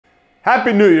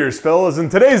Happy New Year's, fellas. In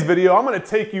today's video, I'm going to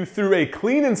take you through a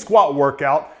clean and squat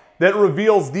workout that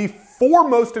reveals the 4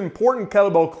 most important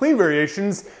kettlebell clean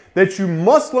variations that you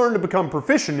must learn to become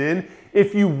proficient in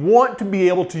if you want to be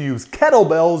able to use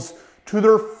kettlebells to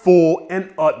their full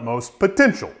and utmost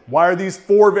potential. Why are these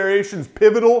 4 variations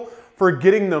pivotal for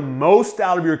getting the most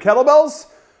out of your kettlebells?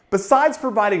 Besides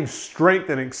providing strength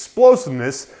and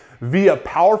explosiveness via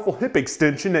powerful hip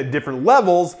extension at different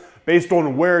levels based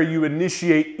on where you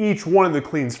initiate each one of the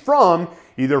cleans from,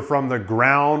 either from the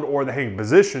ground or the hang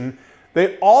position,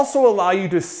 they also allow you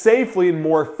to safely and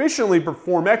more efficiently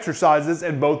perform exercises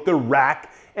in both the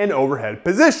rack and overhead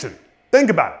position.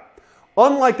 Think about it.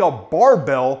 Unlike a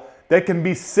barbell that can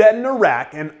be set in a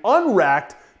rack and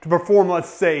unracked to perform, let's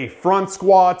say, front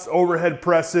squats, overhead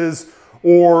presses,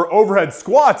 or overhead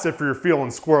squats if you're feeling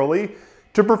squirrely,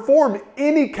 to perform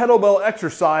any kettlebell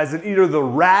exercise in either the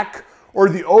rack or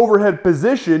the overhead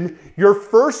position, your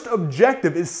first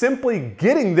objective is simply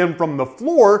getting them from the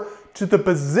floor to the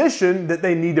position that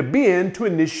they need to be in to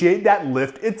initiate that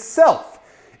lift itself.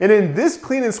 And in this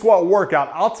clean and squat workout,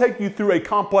 I'll take you through a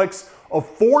complex of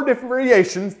 4 different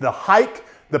variations: the hike,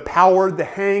 the power, the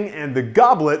hang, and the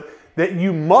goblet, that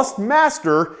you must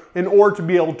master in order to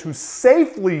be able to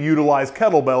safely utilize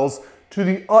kettlebells to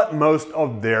the utmost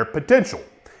of their potential.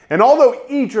 And although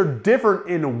each are different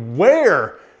in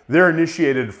where they're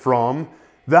initiated from,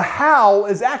 the how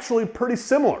is actually pretty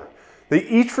similar. They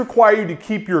each require you to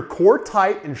keep your core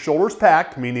tight and shoulders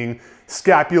packed, meaning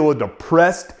scapula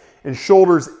depressed and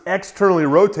shoulders externally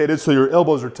rotated so your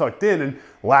elbows are tucked in and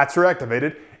lats are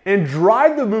activated, and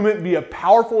drive the movement via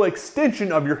powerful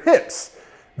extension of your hips.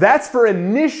 That's for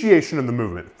initiation of the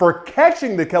movement. For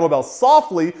catching the kettlebell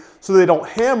softly so they don't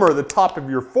hammer the top of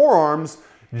your forearms,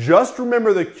 just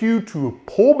remember the cue to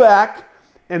pull back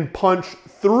and punch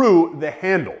through the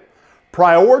handle.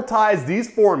 Prioritize these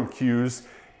form cues,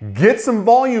 get some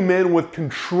volume in with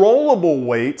controllable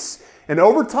weights, and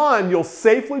over time you'll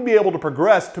safely be able to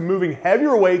progress to moving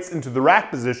heavier weights into the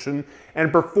rack position and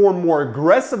perform more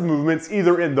aggressive movements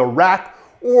either in the rack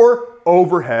or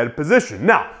overhead position.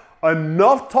 Now,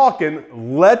 enough talking,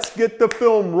 let's get the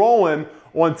film rolling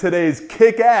on today's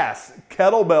kick-ass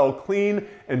kettlebell clean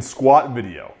and squat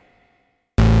video.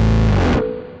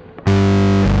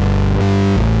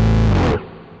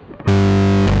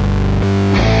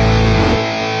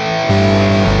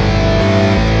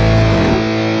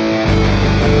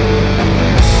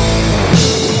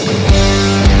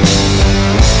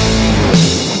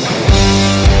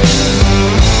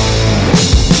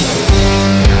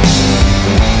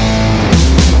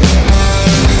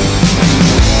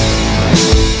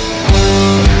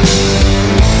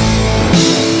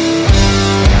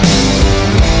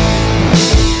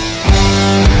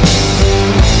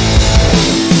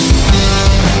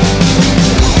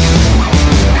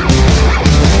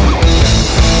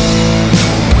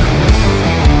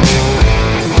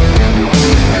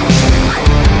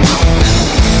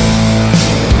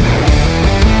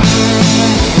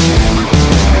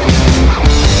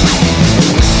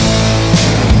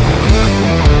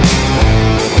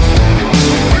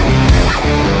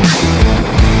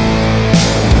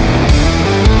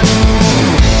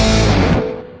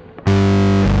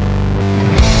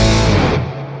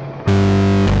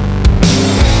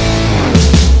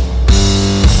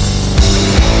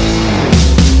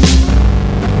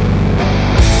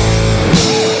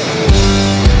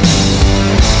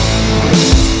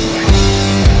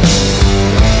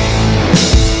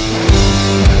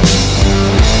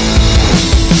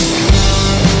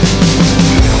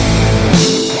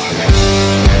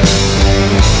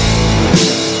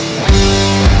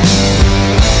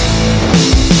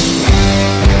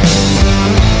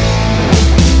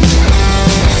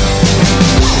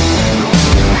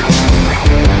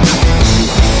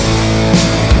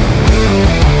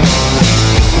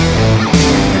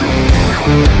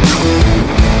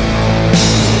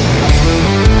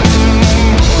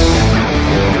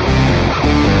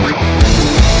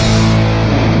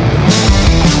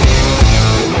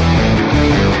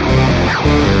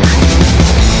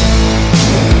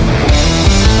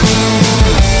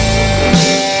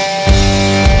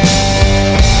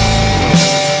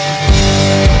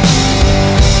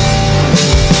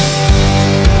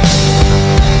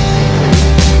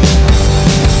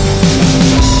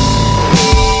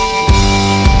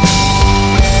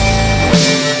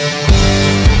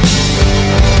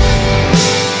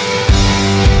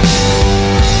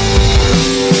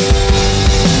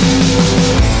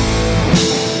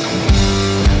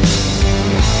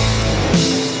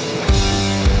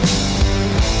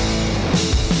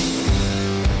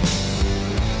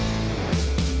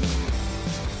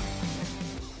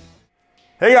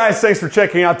 Hey guys, thanks for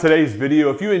checking out today's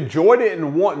video. If you enjoyed it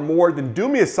and want more, then do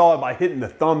me a solid by hitting the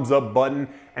thumbs up button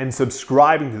and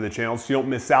subscribing to the channel so you don't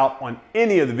miss out on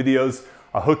any of the videos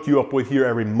I hook you up with here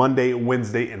every Monday,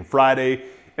 Wednesday, and Friday.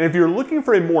 And if you're looking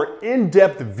for a more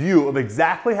in-depth view of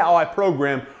exactly how I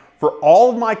program for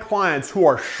all of my clients who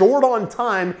are short on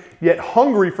time yet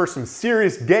hungry for some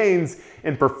serious gains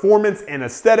in performance and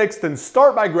aesthetics, then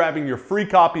start by grabbing your free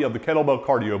copy of the Kettlebell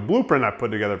Cardio Blueprint I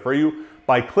put together for you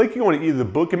by clicking on either the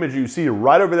book image you see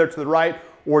right over there to the right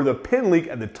or the pin link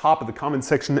at the top of the comment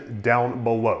section down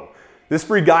below. This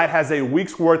free guide has a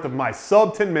week's worth of my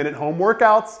sub 10-minute home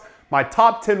workouts, my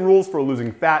top 10 rules for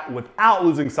losing fat without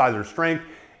losing size or strength,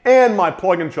 and my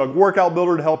plug and chug workout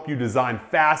builder to help you design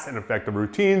fast and effective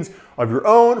routines of your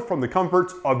own from the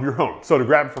comforts of your home. So to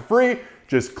grab it for free,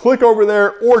 just click over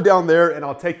there or down there and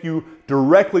I'll take you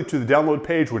directly to the download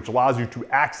page, which allows you to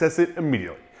access it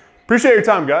immediately. Appreciate your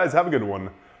time, guys. Have a good one.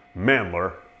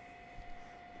 MANdler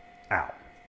out.